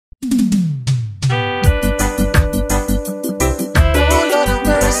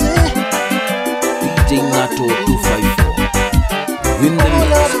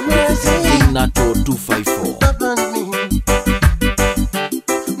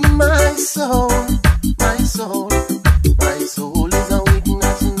djnattoh254. My soul, my soul, my soul is a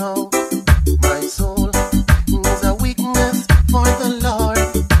weakness now. My soul is a weakness for the Lord.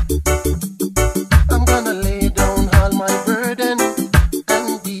 I'm gonna lay down all my burden,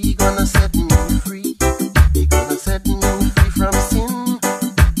 and He gonna set me free. He gonna set me free from sin,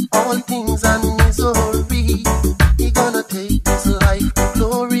 all things and misery. He gonna take this life to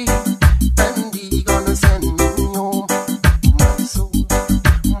glory, and He gonna send me home. My soul,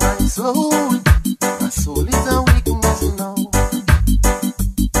 my soul, my soul is a weakness now.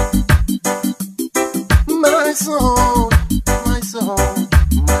 My soul, my soul,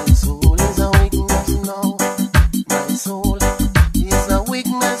 my soul is a weakness now. My soul is a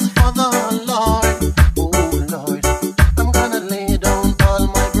weakness for the Lord. Oh Lord, I'm gonna lay down all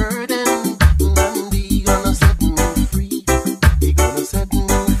my burden, and He gonna set me free. He gonna set me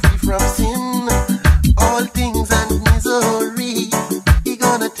free from sin, all things and misery. He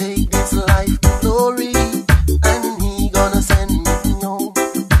gonna take this life to glory, and He gonna send me home.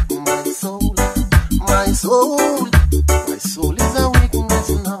 My soul, my soul, my soul is a weakness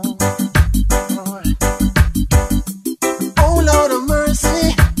now. Lord. Oh Lord of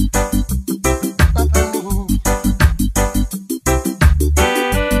mercy, upon me.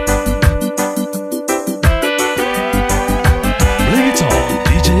 Blame it on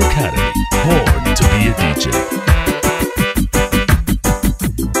DJ Academy, born to be a DJ.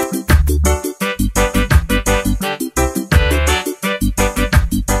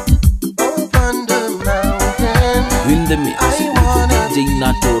 Upon the mountain, In the mix I with wanna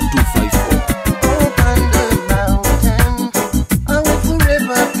djnattoh254. upon the mountain, I will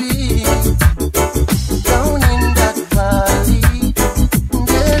forever be. Down in that valley,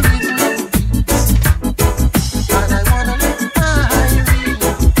 there is no peace, and I wanna live high.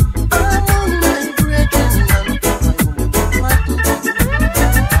 I'm on my breaking man, I want to be.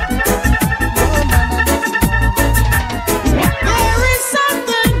 There is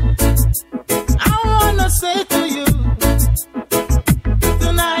something I wanna say to you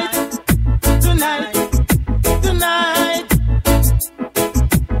tonight, tonight, tonight.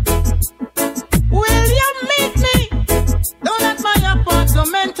 Will you meet me down at my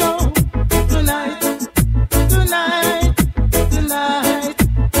apartamento tonight, tonight, tonight?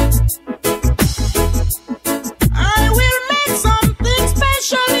 I will make something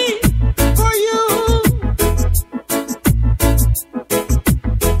specially for you.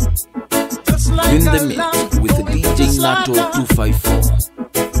 Just like In the a mix lamb with going to the slaughter, djnattoh254.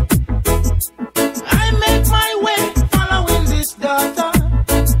 I make my way following this daughter.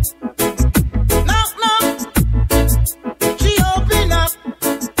 Knock, knock, she open up.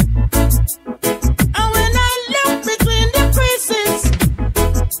 And when I look between the creases,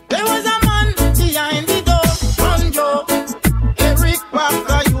 there was a man behind the door. Run, Joe. Erick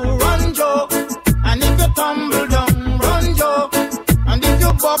Parker, you run, Joe. And if you tumble down, run, Joe. And if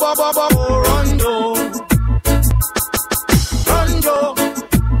you run, Joe. Run, Joe.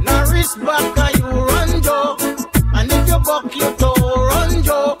 Norris Parker, you run, Joe. And if you buck your toe, run,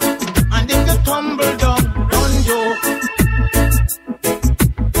 Joe. And if you tumble down, run, Joe.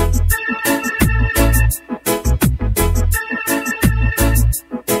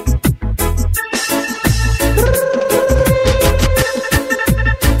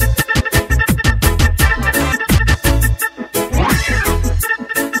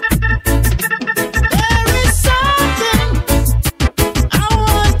 There is something I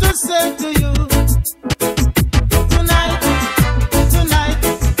want to say to you tonight, tonight,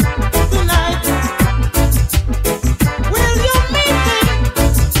 tonight. Will you meet me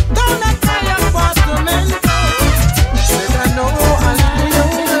down at my apartamento? Said I know a little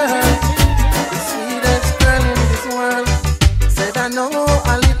young girl, the sweetest girl in this world. Said I know a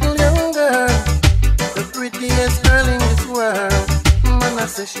little young girl, the prettiest girl in this world. Man, I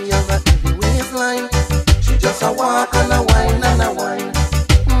say she has a heavy waistline. She just a walk and a wine and a wine.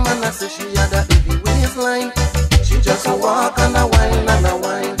 Man, I say she had a heavy waistline. She just a walk and a wine and a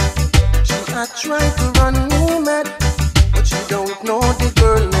wine. She had tried to run me mad, but she don't know the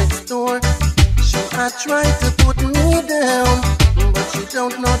girl next door. She had tried to put me down, but she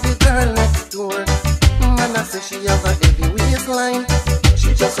don't know the girl next door. Man, I say she has a heavy waistline.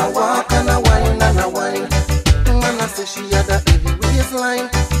 She just a walk and a wine and a wine. Man, I say she had a heavy waistline.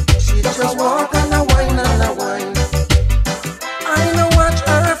 She just walk and a wine and a wine. I know watch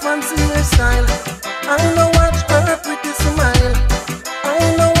her fancy hairstyle. I know watch her pretty smile. I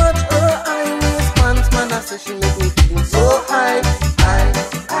know watch her high waist pants. Man, I say she make me feel so high, high,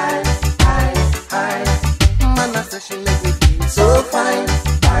 high, high, high. Man, I say she make me feel so fine,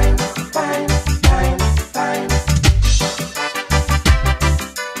 fine, fine, fine.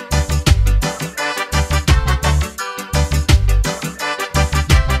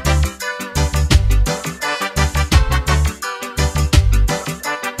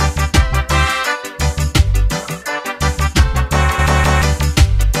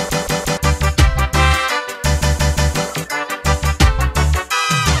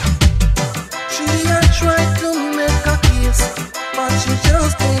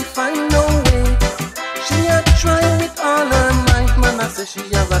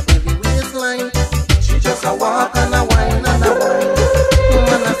 have a heavy waistline. She just a walk and a wine and a wine.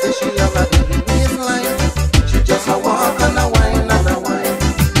 Man, I say she have a heavy waistline. She just a walk and a wine and a wine.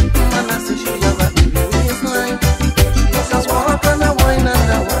 Man, I say she have a heavy waistline. She just a walk and a wine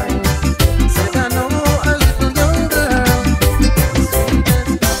and a wine. Said I know a little young girl.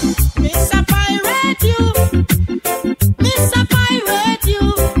 Miss a pirate you, Miss a pirate you.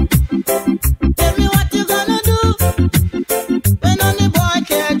 Tell me what you gonna do when only boy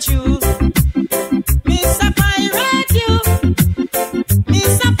catch you. Miss a pirate you,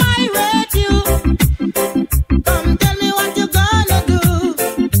 Miss a pirate you. Come tell me what you gonna do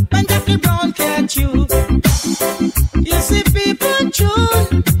when Jackie Brown catch you. You see people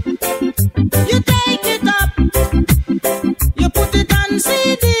tune, you take it up, you put it on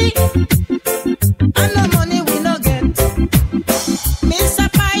CD, and no money we no get. Miss a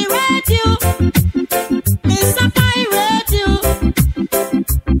pirate you, Miss a pirate you.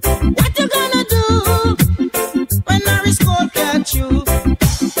 What you gonna do when Harry Scott catch you?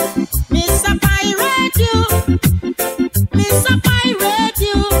 Miss a pirate you, Miss a pirate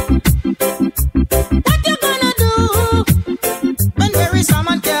you. What you gonna do when Barry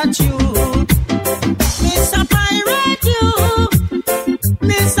Salmon catch you? Miss a pirate you,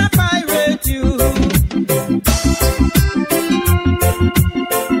 Miss a pirate you.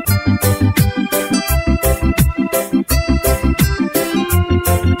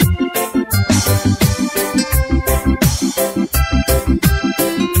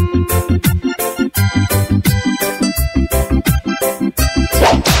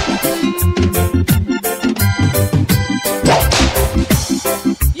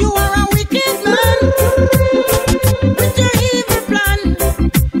 You are a wicked man with your evil plan.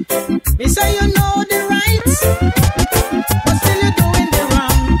 Me say you know the rights, but still you're doing the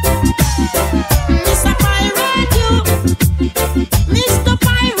wrong. Mr. Pirate you, Mr.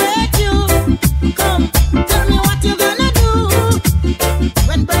 Pirate you. Come, tell me what you gonna do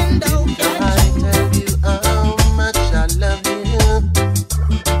when Brenda catch I tell you how much I love you.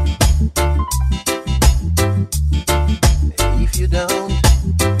 If you don't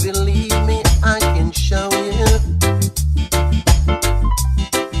believe me, I can show you.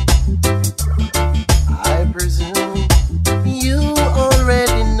 I presume you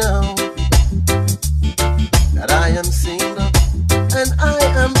already know that I am single and I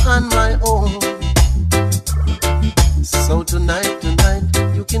am on my own. So tonight,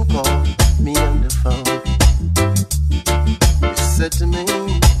 you can call me on the phone. You said to me,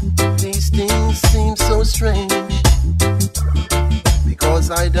 these things seem so strange, because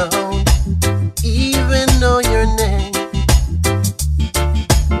I don't even know your name.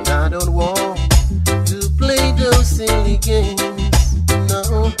 And I don't want to play those silly games,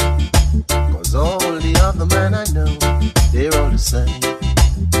 no. Cause all the other men I know, they're all the same.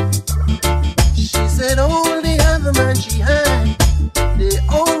 She said all the other men she had, they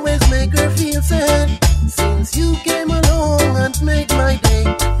always make her feel sad. Since you came along and made my day,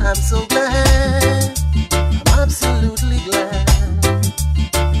 I'm so glad, I'm absolutely glad.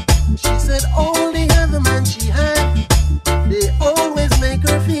 She said all the other men she had, they always make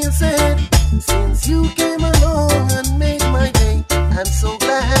her feel sad. Since you came along and made my day, I'm so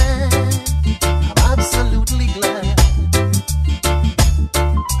glad, I'm absolutely glad.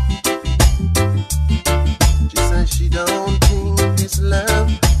 She said she don't think this love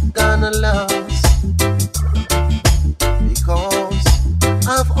gonna last, because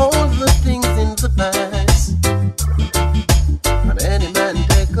of all the things in the past. And any man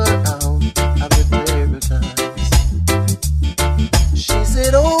take her out, have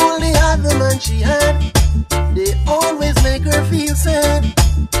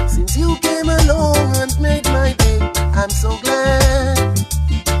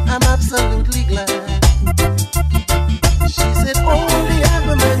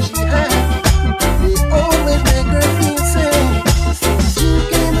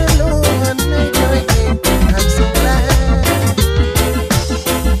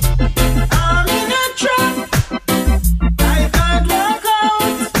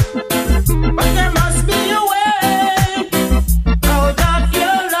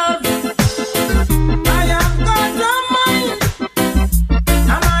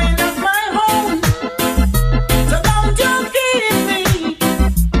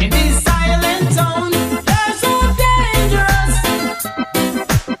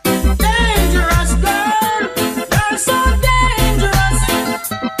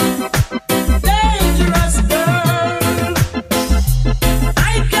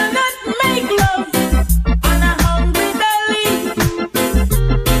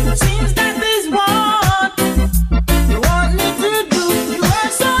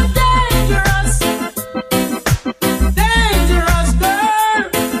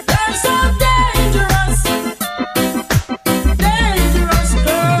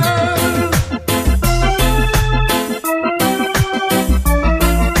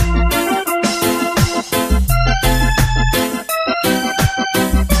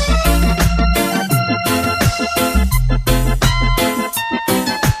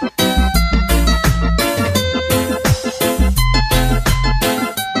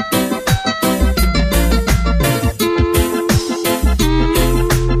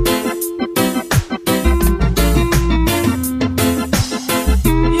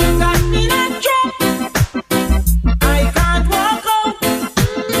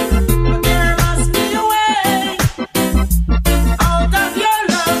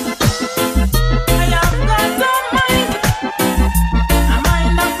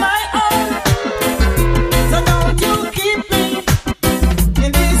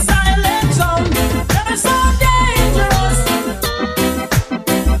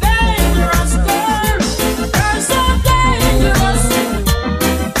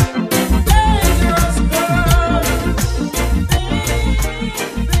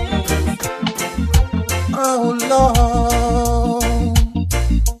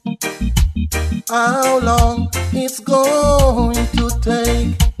how long it's going to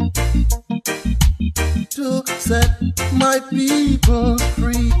take to set my people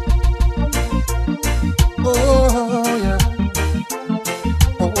free. Oh yeah,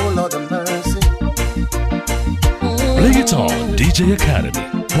 oh Lord of mercy. Play it on DJ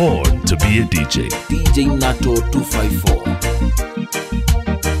Academy, born to be a DJ. djnattoh254.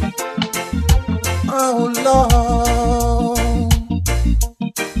 Oh Lord,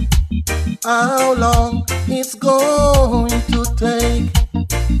 how long it's going to take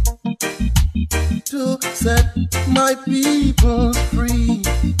to set my people free.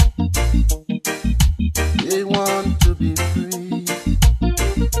 They want to be free.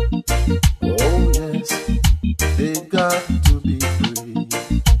 Oh yes, they got to be free.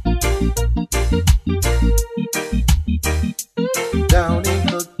 Down in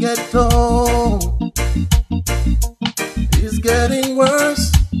the ghetto, it's getting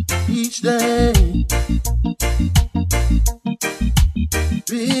worse each day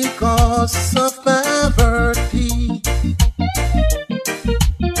because of poverty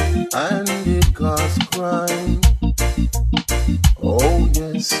and because crime. Oh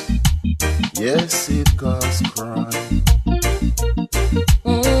yes, yes it causes crime.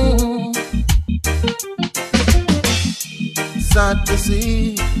 Sad to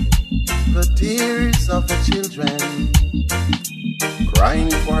see the tears of the children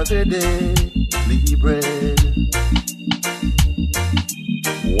crying for their daily bread,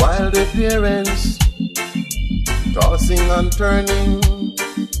 while the parents tossing and turning,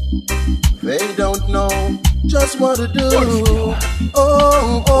 they don't know just what to do.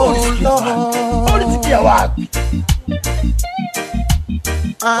 Oh, oh Lord,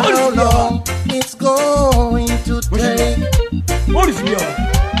 how long it's going to take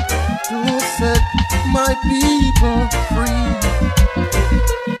to set my people free.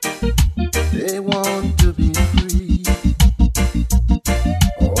 They want to be free.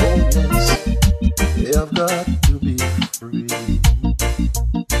 Oh yes, they have got to be free.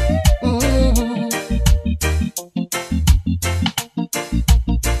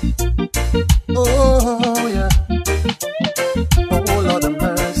 Oh yeah, oh Lord of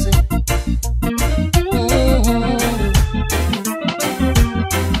mercy.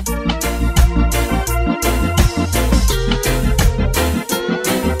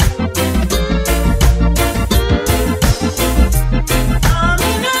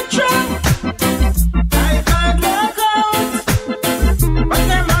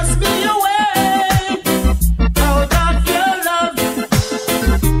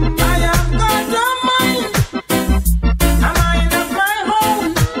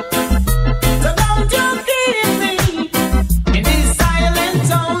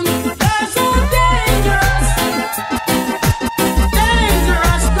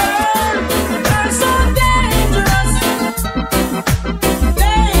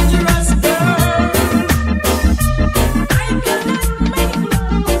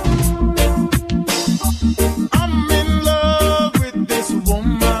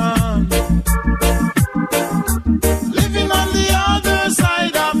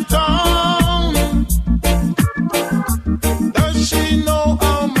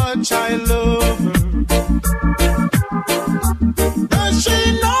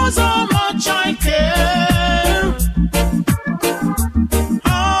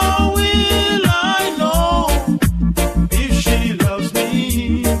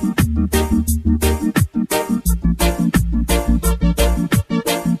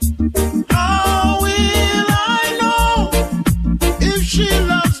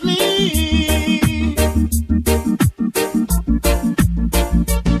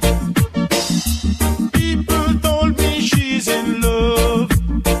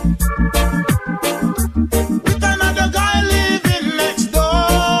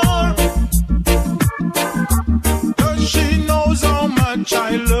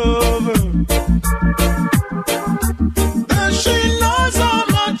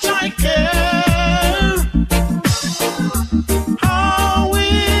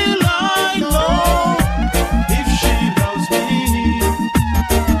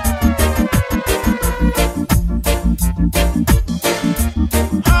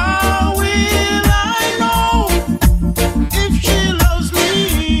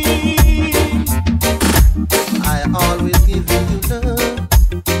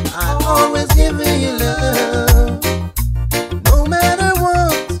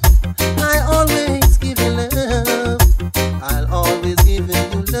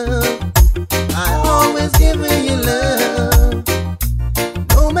 Giving you love,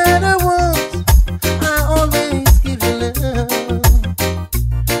 no matter what, I always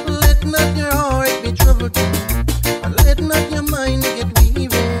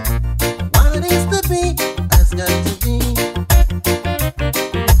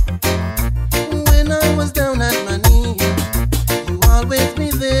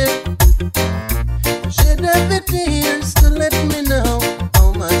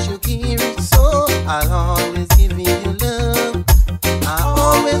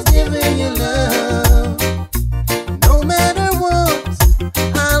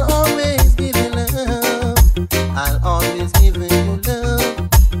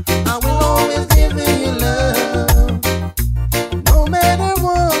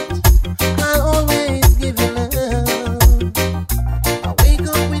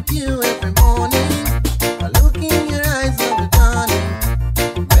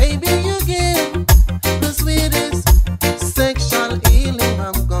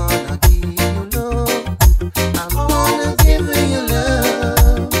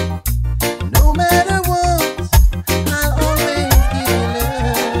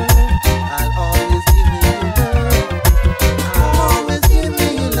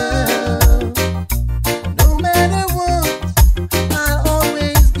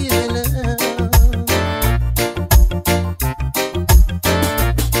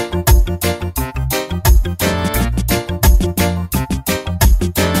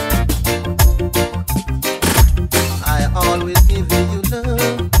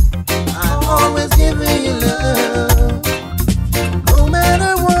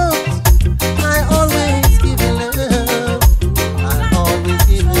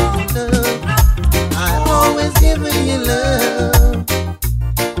giving you love.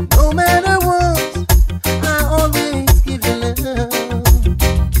 No matter what, I always give you love.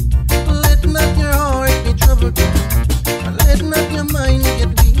 Let not your heart be troubled, let not your mind get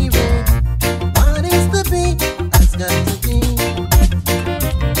weary. What is to be has got to be.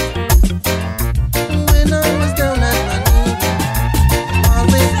 When I was down at my knees,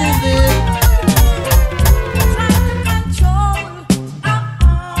 always be there.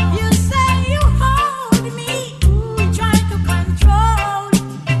 You say you hold me, try to control.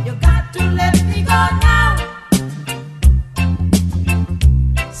 You got to let me go now.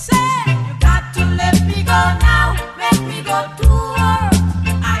 Say you got to let me go now. Make me go to her.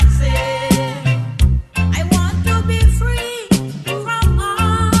 I say I want to be free from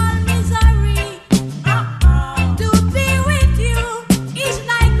all misery. To be with you is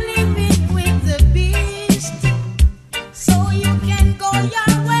like living with the beast. So you can go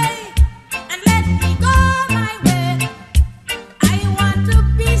your way and let me go my way. I want to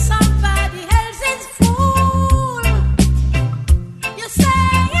be somebody else's fool. You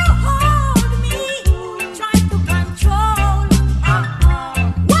say you hold me, try to control.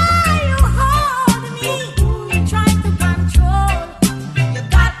 Why you hold me, try to control? You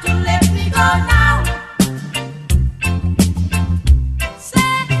got to let me go now. Say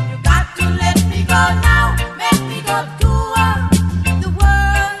you got to let me go now. Make me go to the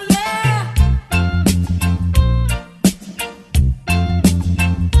world, yeah.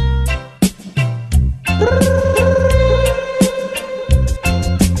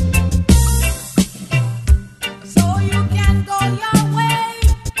 So you can go your way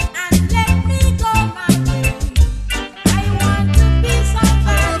and let me go my way. I want to be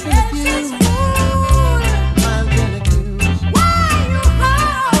somebody else's fool. I've been accused, Why you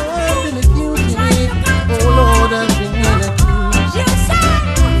I've been hold me? accused, Try to oh Lord, I've been accused. You say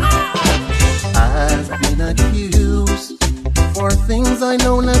you hold. I've been accused for things I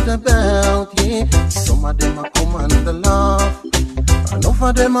know not about, yeah. Some of them are come under laugh, enough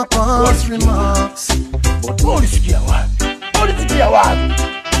of them are past remarks. But What is it? What is it? What?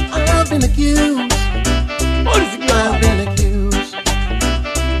 I've been accused, What is it? I've been accused,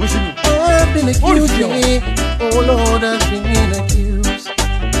 What's it? I've been What is accused, it? yeah. Oh Lord, I've been accused.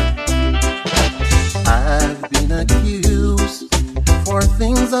 I've been accused for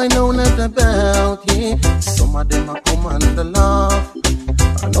things I know not about, yeah. Some of them are come under laugh,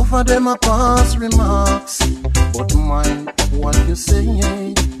 enough of them are past remarks. But mind what you say,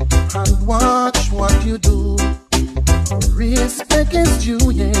 yeah, and watch what you do. Respect is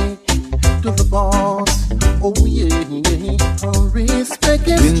due, yeah, to the boss. Oh yeah, yeah. Respect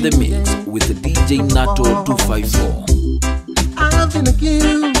is In the due, mix yeah. with the DJ Natto254. I've been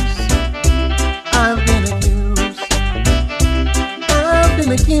accused, I've been accused, I've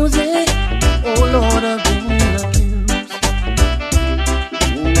been accused, yeah. Oh Lord, I've been accused.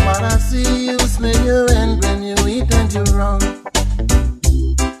 Woman, I see you smell your hand when you eat and you wrong.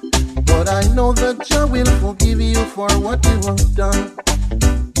 But I know that Jah will forgive you for what you have done.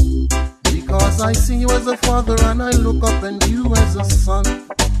 Because I see you as a father and I look up and you as a son.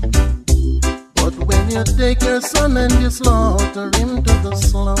 But when you take your son and you slaughter him to the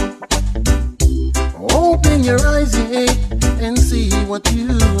slum, open your eyes, yeah, and see what you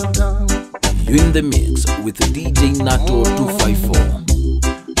have done. You in the mix with the DJ Natto254.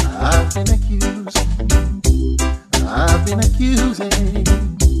 I've been accused, I've been accused, yeah.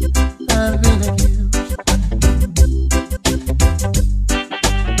 I've been accused.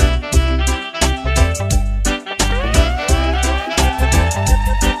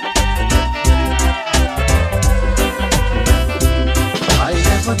 I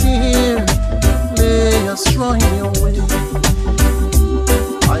never dare lay a straw in your way.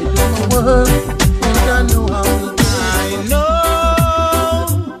 I do my work and I know how to do. I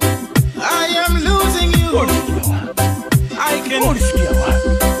know I am losing you. What is it? I can What is it?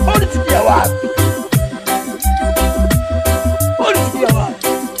 What is it? What? What is it? What?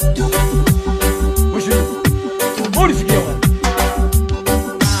 What's it? What is it?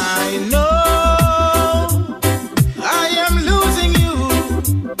 I know I am losing you.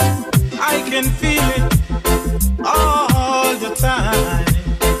 I can feel it all the time.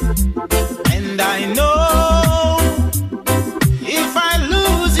 And I know if I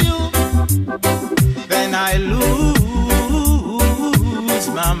lose you, then I lose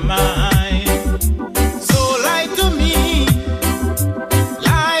my mind. So lie to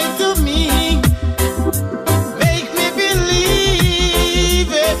me, make me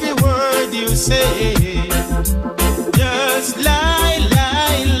believe every word you say. Just lie,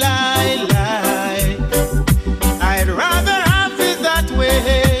 lie, lie, lie. I'd rather have it that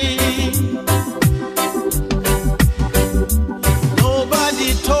way.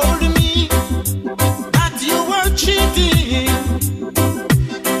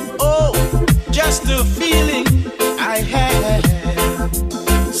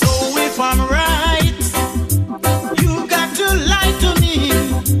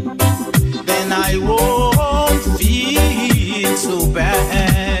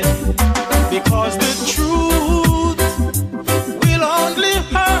 only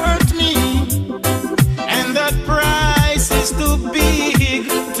hurt me, and that price is too big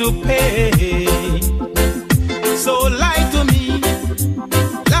to pay. So lie to me,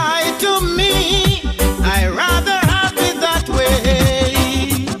 I rather have it that way.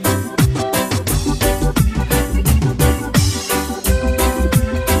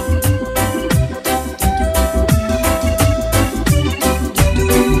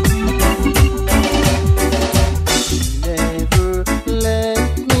 Never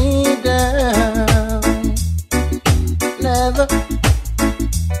let me down, never.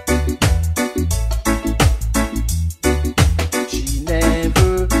 She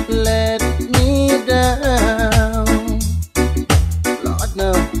never let me down, Lord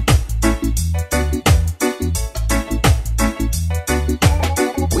no.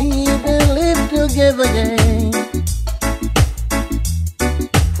 We've been lived together, yeah,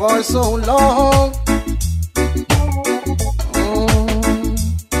 for so long.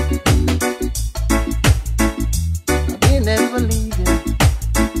 I never leave you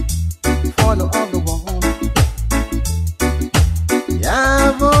for no other one.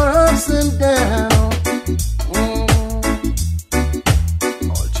 Yeah, for ups and downs,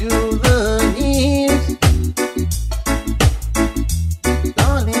 all through the years,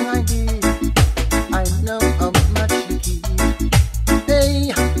 darling, I did. I know how much you give.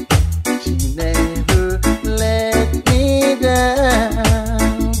 Hey, she never let me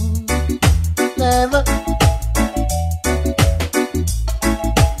down, never.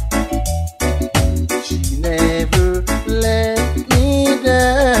 She never let me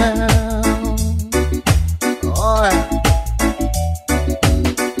down. Oh,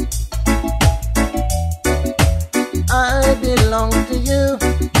 I belong to you,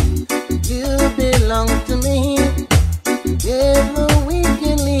 you belong to me. Together we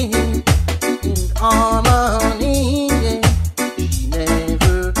can live in harmony. Yeah. She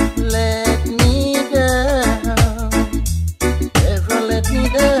never let me down, never let me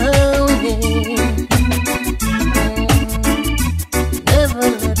down. Yeah. Never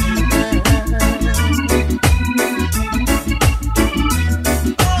let me down.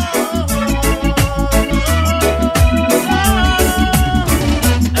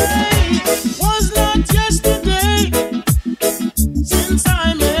 Hey, was not yesterday since I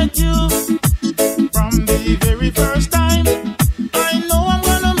met you. From the very first time, I know I'm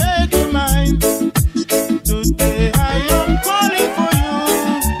gonna make you mine. Today I am calling for you,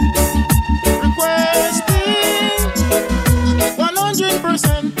 requesting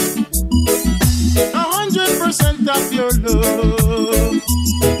 100%, 100% of your love.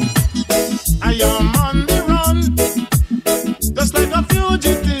 I am on the run, just like a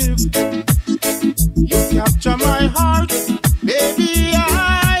fugitive. You capture my heart, baby,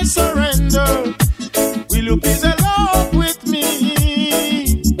 I surrender. Will you please elope with me?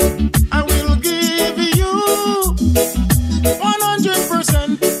 I will give you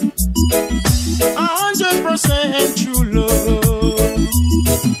 100%, 100% true love.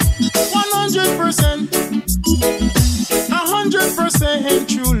 100%, 100%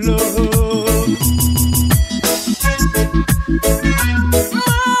 true love.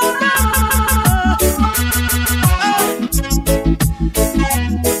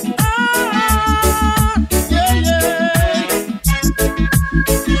 Yeah, yeah.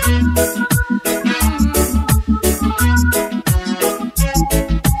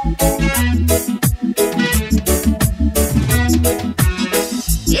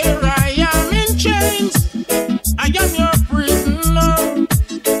 Here I am in chains, I am your prisoner.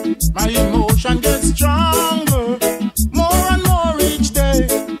 My emotion gets stronger, more and more each day.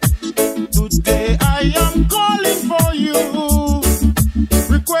 Today I am calling for you,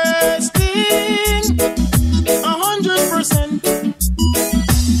 requesting 100%,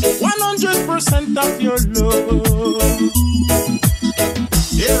 100% of your love.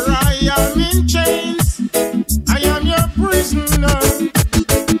 Here I am in chains, I am your prisoner.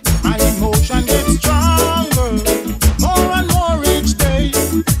 My emotion gets stronger, more and more each day.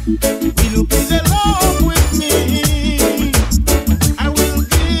 Will you please elope with me? I will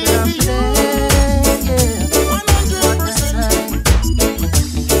give you 100%.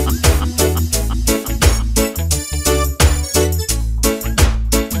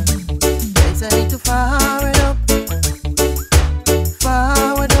 They say to fire it up,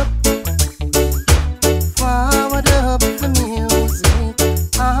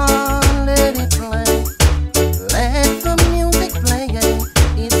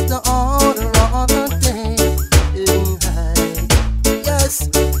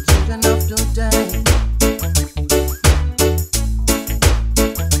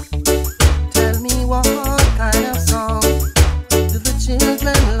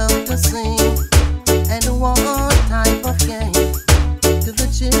 children love to sing, and what type of game do the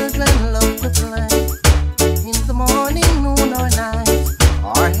children love to play? In the morning, noon or night,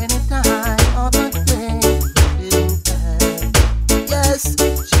 or any time of the day. Yes,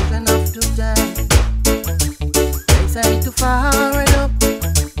 children of today, they say to fire it up,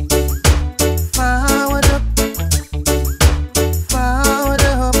 forward up, forward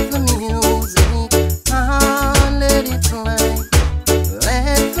up the music, and let it play.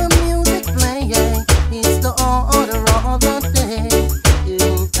 Let the music play, it's the order of the day.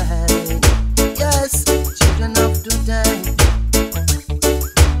 Yes, children of today.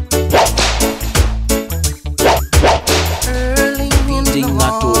 Early in the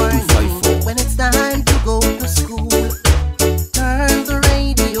morning, when it's time to go to school, turn the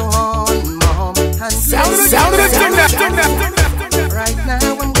radio on, mom, and right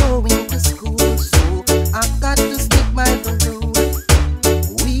now I'm going to school, so I've got to stick by the rule.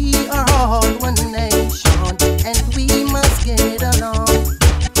 We are all one nation, and we must get along.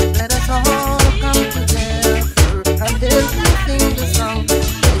 Let us all come together and help me sing the song.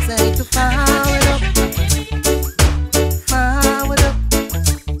 They say to fire it up, forward up,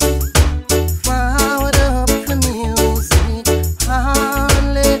 forward up the music, and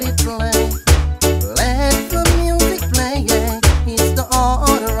let it play. Let the music play, it's the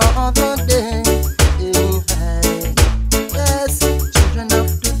order of the day. Yes, children of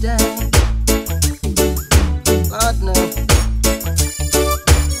today. God no.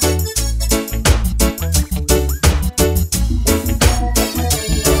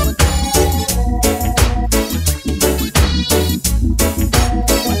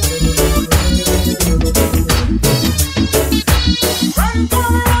 Run,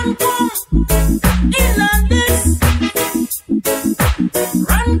 come, in on this.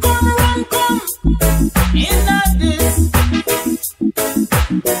 Run, come, in on this.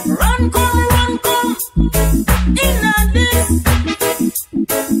 Run, come, in on this.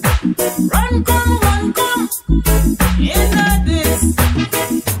 Run, come, in on this.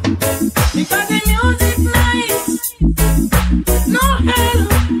 Because the music nice, no hell.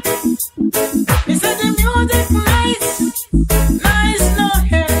 He said the music nice, nice, no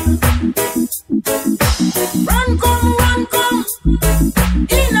hell. Run, come,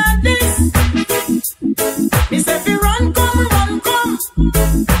 in on this. He said we run, come,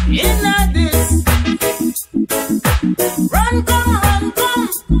 in on this. Run, come,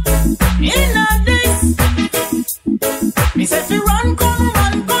 in on this. He said we run, come,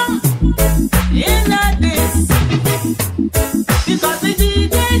 in on this. Because the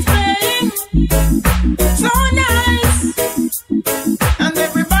DJ's playing so nice, and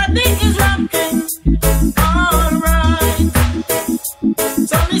everybody is rocking. Alright.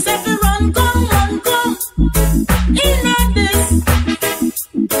 So me say we run, come, in on this.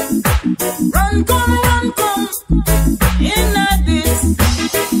 Run, come, in on this.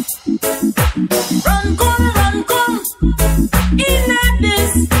 Run, come, in on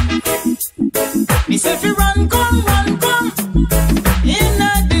this. Me say we run, come, in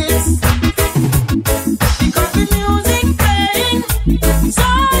on this. Because the music playing so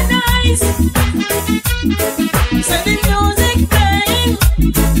nice. Say the music playing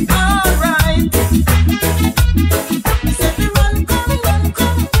alright. Say we run, come,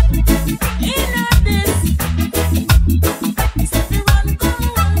 in on this. Say we run,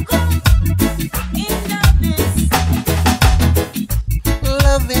 come, in on this.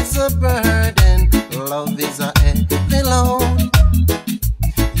 Love is a burden, love is a heavy load.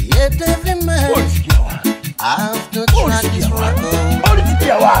 Yet every man have to track his road.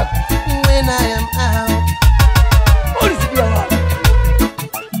 When I am out,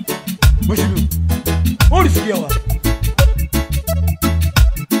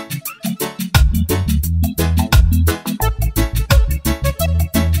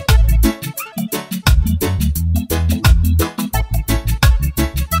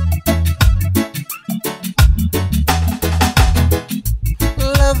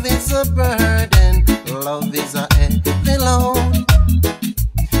 love is a burden, love is a heavy load.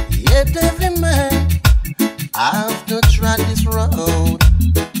 Yet every man have to tread this road.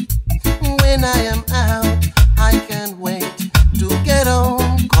 When I am out, I can't wait to get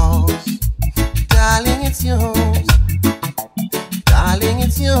home, 'cause darling, it's yours. Darling,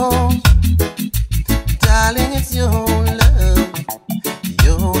 it's yours. Darling, it's your love.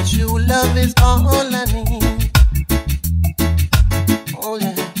 Your true love is all I need. Oh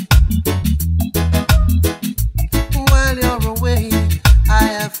yeah. While you're away,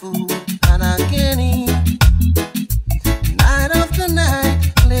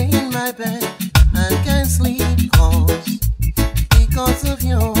 because of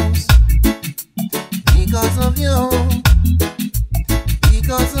you, because of you,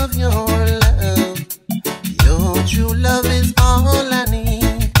 because of your love. Your true love is all I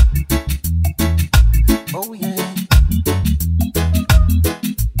need. Oh yeah,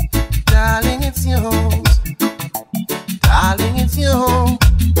 darling, it's yours. Darling, it's you.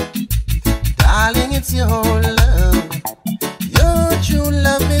 Darling, it's your love. Your true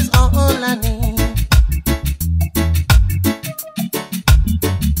love is all I need.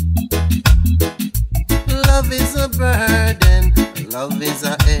 Love is a burden, love is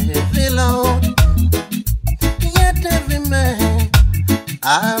a heavy load. Yet every man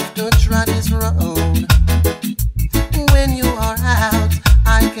have to try this road. When you are out,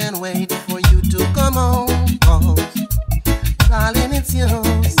 I can't wait for you to come home. 'Cause darling, it's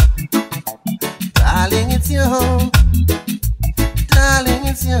yours. Darling, it's yours. Darling,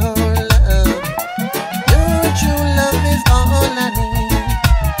 it's your love. Your true love is all I need.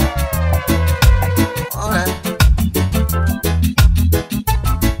 Alright.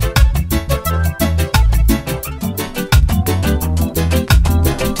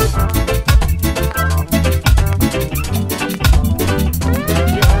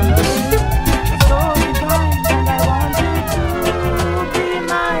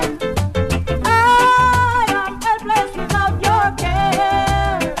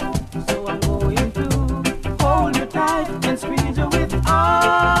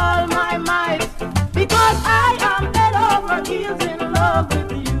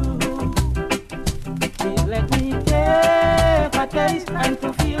 And to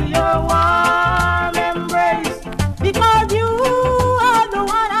feel your warm embrace, because you are the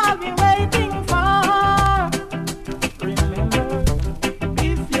one I've been waiting for. Remember,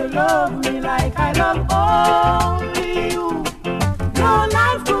 if you love me like I love only you, no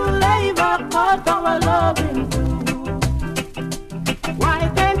knife could ever cut our love in two. Why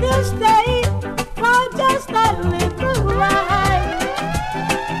can't you stay for just a little while?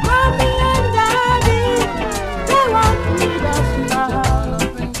 Mommy and Daddy, they want me to smile.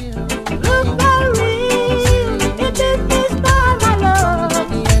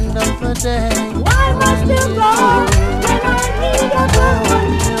 Why must you go when I need a girl?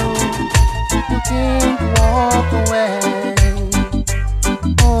 You can't walk away.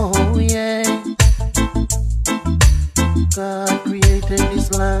 Oh yeah. God created this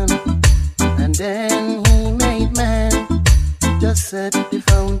land, and then He made man. Just set the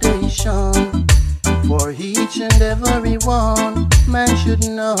foundation for each and every one. Man should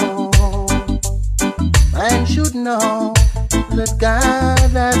know. Man should know that God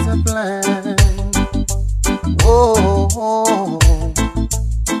has a plan. Oh, oh,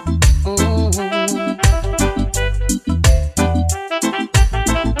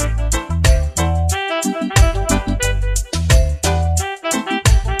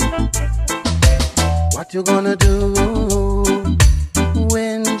 What you gonna do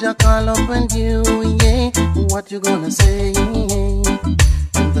when Jah call up and you, yeah? What you gonna say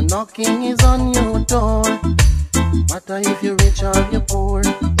when the knocking is on your door? Matter if you rich or you poor,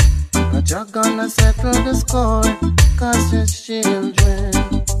 but you're gonna settle the score. 'Cause your children,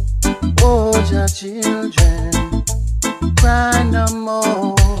 oh, your children, cry no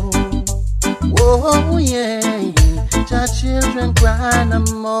more. Oh yeah, your children cry no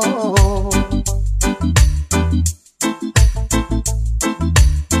more.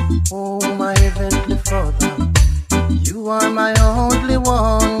 Oh my heavenly Father, you are my only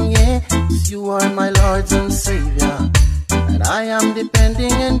one, yeah. You are my Lord and Savior, and I am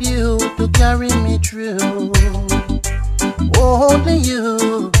depending on you to carry me through. Only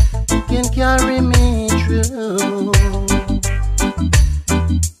you can carry me through.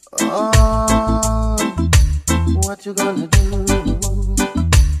 Oh, what you gonna do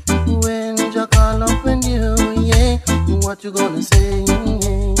when Jah call up on you, yeah? What you gonna say,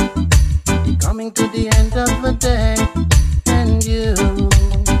 yeah? You're coming to the end of the day, and you,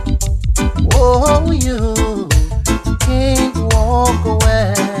 oh, you can't walk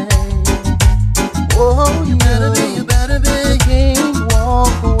away. Oh, you better be, you better be, you can't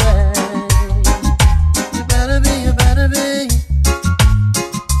walk away. You better be, you better be.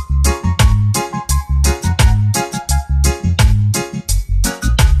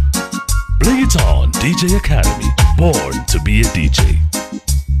 Bring it on, DJ Academy, born to be a DJ.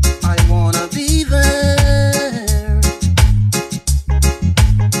 I wanna be there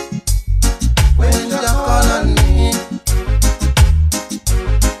when you call on me.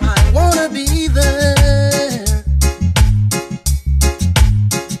 I wanna be there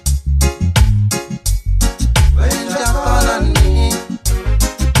when you call on me.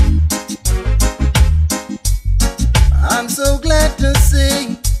 I'm so glad to see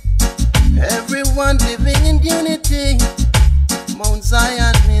everyone living in unity. Mount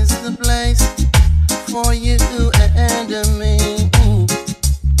Zion is the place for you and me.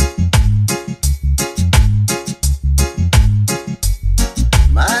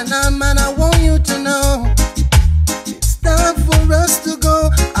 Man, I want you to know it's time for us to go.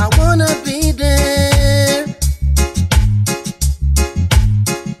 I wanna be there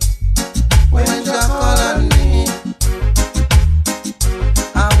when you call on me.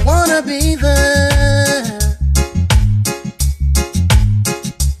 I wanna be there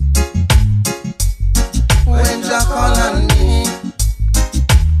when you call on me.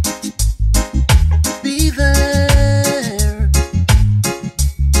 Be there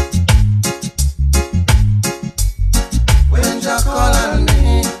when you call on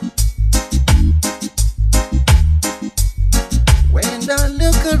me. When I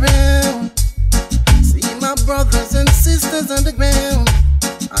look around, see my brothers and sisters on the ground,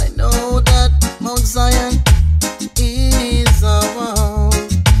 I know that Mount Zion is our home.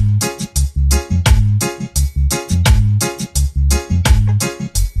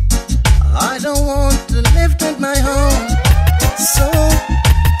 I don't want to live at my home, so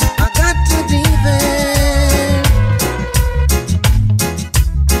I got to be there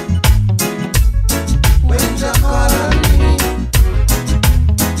when you call on me.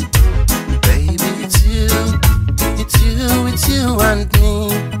 Baby, it's you and me.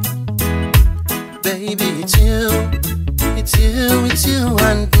 Baby, it's you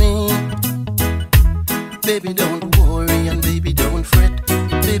and me. Baby, don't worry and baby, don't fret.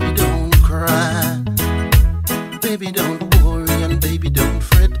 Baby, don't cry. Baby, don't worry and baby, don't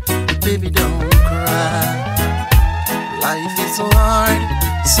fret. Baby, don't cry. Life is so hard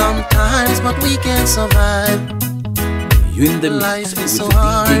sometimes, but we can survive. You in the mix Life with is so DJ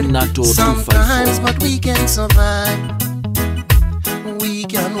hard sometimes, Natto254. but we can survive. We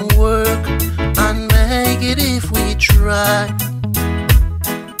can work and make it if we try,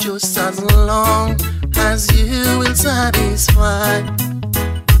 just as long as you will satisfy.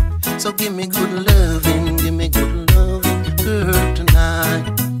 So give me good loving, girl, tonight.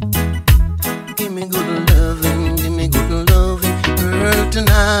 Give me good loving, girl,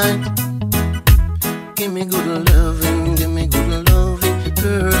 tonight. Give me good loving,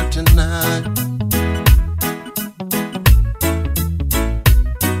 girl, tonight.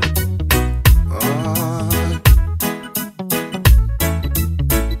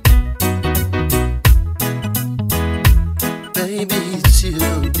 Baby, it's you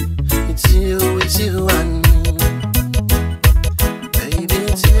and me. Baby,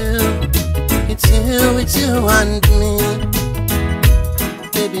 it's you and me.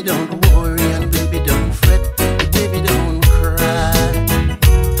 Baby, don't worry and baby, don't fret. Baby, don't cry.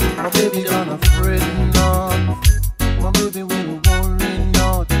 My baby, don't afraid not. My baby will worry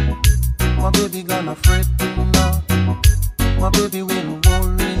not. My baby gonna fret not. My baby will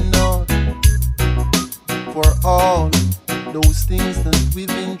worry not. For all those things that we've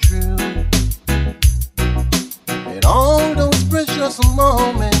been through, and all those precious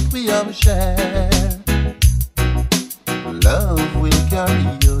moments we have shared, love will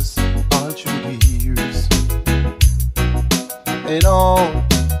carry us all through the years. And all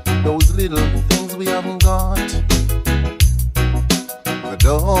those little things we haven't got, for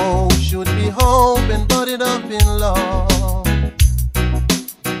those should be hoping, but it have been lost.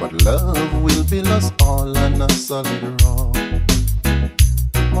 But love will build us all on a solid rock.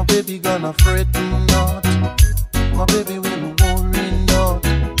 My baby gonna fret not. My baby will worry not.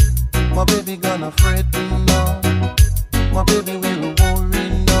 My baby gonna fret not. My baby will worry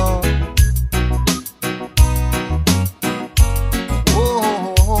not.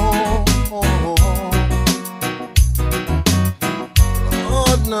 Oh, oh, oh, oh.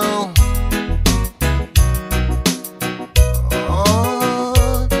 Lord, no.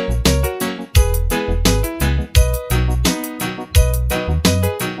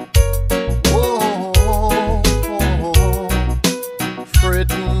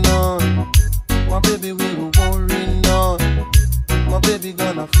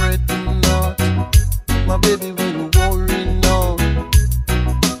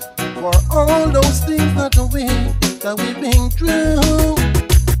 That we've been through,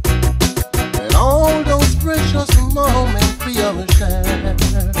 and all those precious moments we have shared,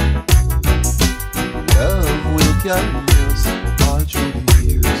 love will carry us all through the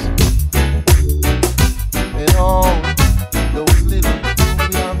years, and all those little things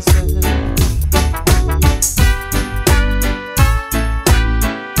we have said.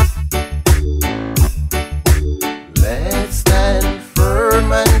 Let's stand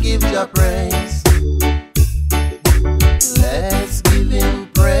firm and give Jah praise. Let's give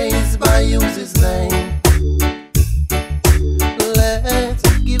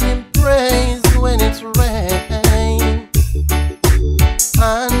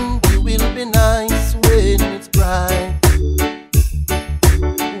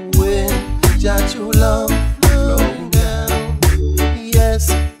Jah true love flowing down.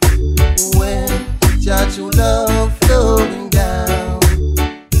 Yes, when Jah true love flowing down.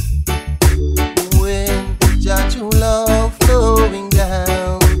 When Jah true love flowing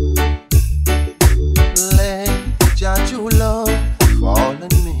down. Let Jah true love fall on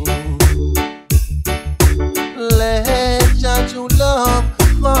me. Let Jah true love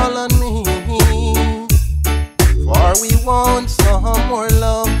fall on me. For we want some more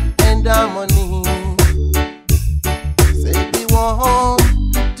love and harmony. Say we want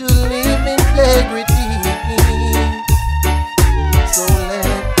to live in integrity. So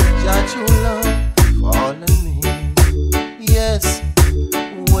let Jah true love fall on me. Yes,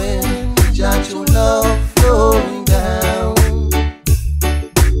 when Jah true love flowing down.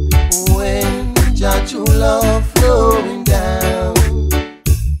 When Jah true love flowing down.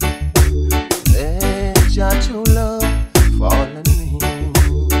 Let Jah true love fall on me.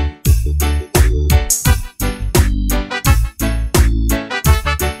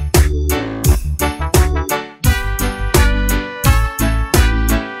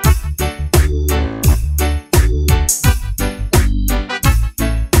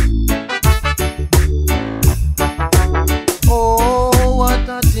 Oh, what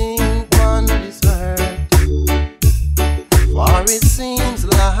a thing on this earth. For it seems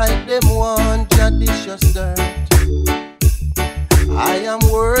like them want judicious dirt. I am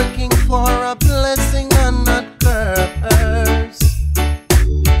working for a blessing and not curse.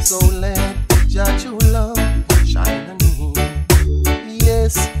 So let Jah true love shine on me.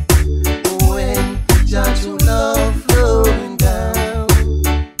 Yes, when Jah true love flowing down.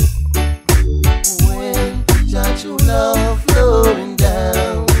 When Jah true love flowing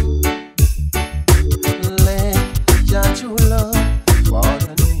down. Let Jah true love fall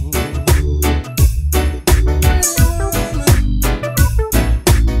on me.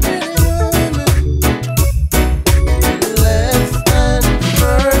 Let's stand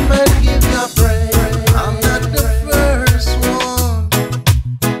firm and give your praise. I'm not the first one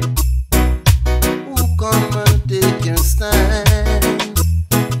who come and take your stand.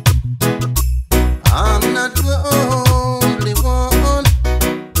 I'm not the only one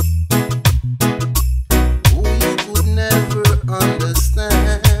who you could never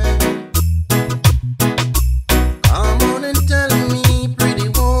understand. Come on and tell me, pretty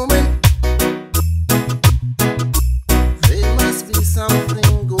woman, there must be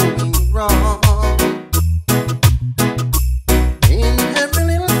something going wrong. In every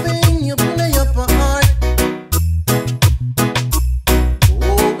little thing you play a part,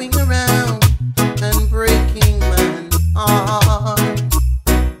 going around and breaking man's heart.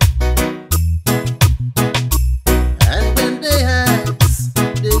 And when they ask,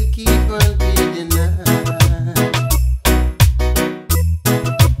 they keep on being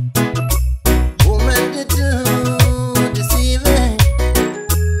woman, they do deceiving.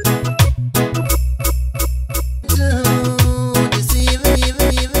 Do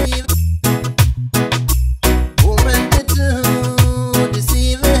deceiving. Woman, they do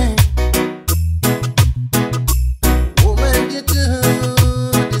deceiving. Woman, they do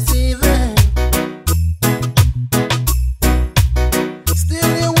deceiving.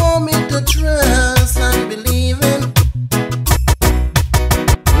 Still you want me to trust and believe in.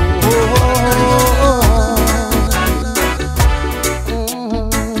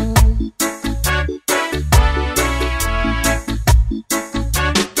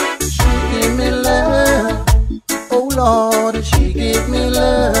 She give me love, oh Lord, she give me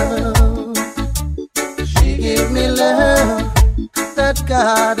love. She give me love that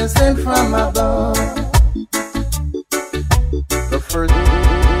God has sent from above. The first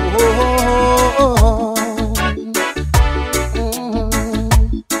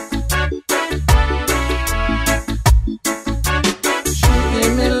she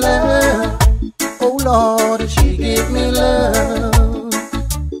give me love, oh Lord, she give me love.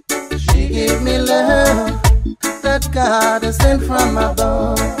 She give me love that God has sent from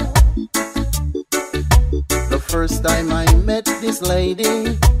above. The first time I met this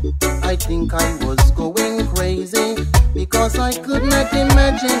lady, I think I was going crazy because I could not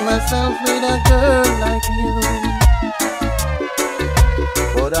imagine myself with a girl like you.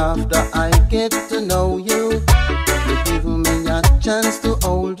 But after I get to know you, you give me a chance to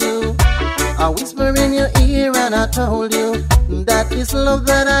hold you. I whisper in your ear and I told you that this love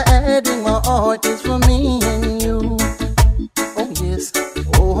that I had in my heart is for me and you. Oh yes,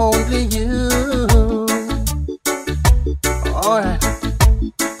 oh only you. Alright.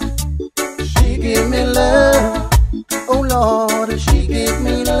 She give me love, oh Lord, she give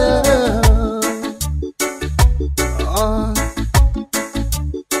me love.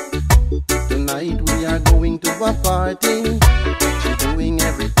 Tonight have a party. She doing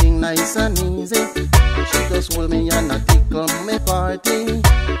everything nice and easy. She just hold me and a tickle me party.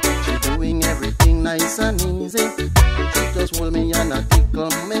 She doing everything nice and easy. She just hold me and a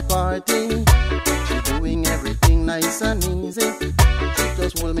tickle me party. She doing everything nice and easy. She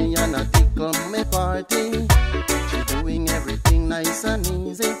just hold me and a tickle me party. She doing everything nice and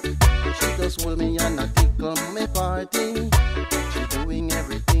easy. She just hold me and a tickle me party. She doing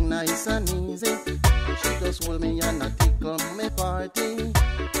everything nice and easy. She just hold me and a tickle me party.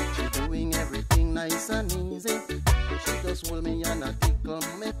 She doing everything nice and easy. She just hold me and a tickle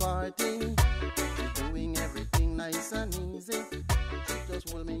me party. She doing everything nice and easy. She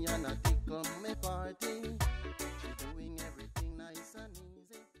just hold me and a tickle